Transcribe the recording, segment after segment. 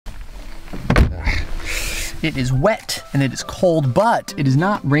It is wet and it is cold, but it is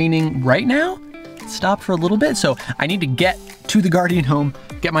not raining right now. It stopped for a little bit, so I need to get to the Guardian home,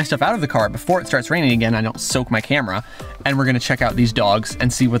 get my stuff out of the car before it starts raining again. I don't soak my camera, and we're gonna check out these dogs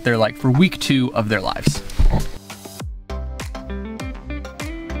and see what they're like for week 2 of their lives.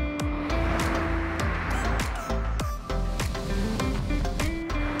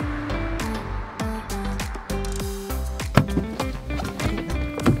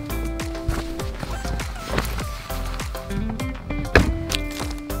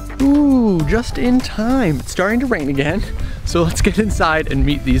 Ooh, just in time. It's starting to rain again, so let's get inside and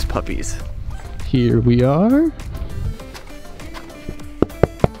meet these puppies. Here we are.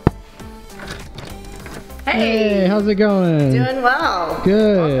 Hey, how's it going? Doing well.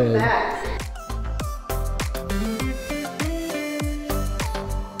 Good. Welcome back.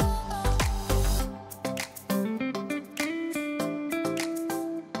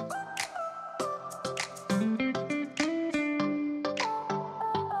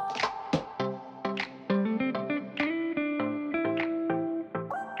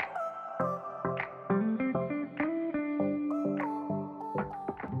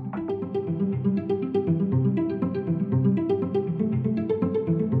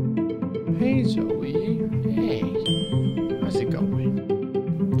 Hey Zoe, hey, how's it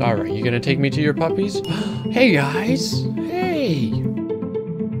going? All right, you gonna take me to your puppies? Hey guys, hey.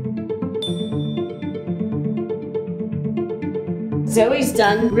 Zoe's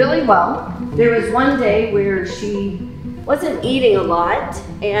done really well. There was one day where she wasn't eating a lot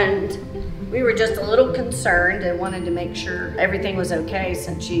and we were just a little concerned and wanted to make sure everything was okay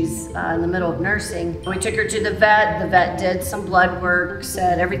since she's in the middle of nursing. We took her to the vet. The vet did some blood work,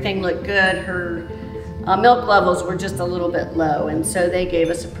 said everything looked good. Her milk levels were just a little bit low, and so they gave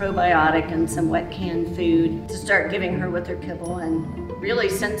us a probiotic and some wet canned food to start giving her with her kibble. And really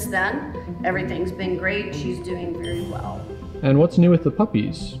since then, everything's been great. She's doing very well. And what's new with the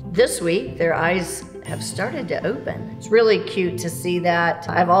puppies? This week, their eyes have started to open. It's really cute to see that.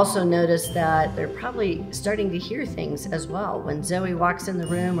 I've also noticed that they're probably starting to hear things as well. When Zoe walks in the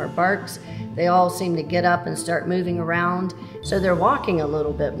room or barks, they all seem to get up and start moving around. So they're walking a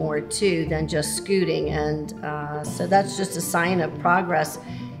little bit more too than just scooting. And so that's just a sign of progress.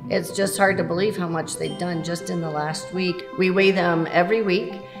 It's just hard to believe how much they've done just in the last week. We weigh them every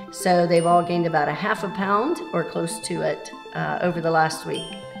week. So they've all gained about a half a pound or close to it over the last week.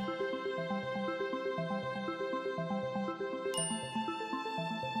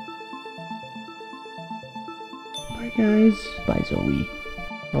 Bye guys. Bye Zoe.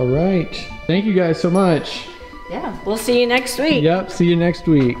 All right. Thank you guys so much. Yeah, we'll see you next week. Yep, see you next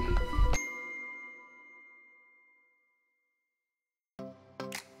week.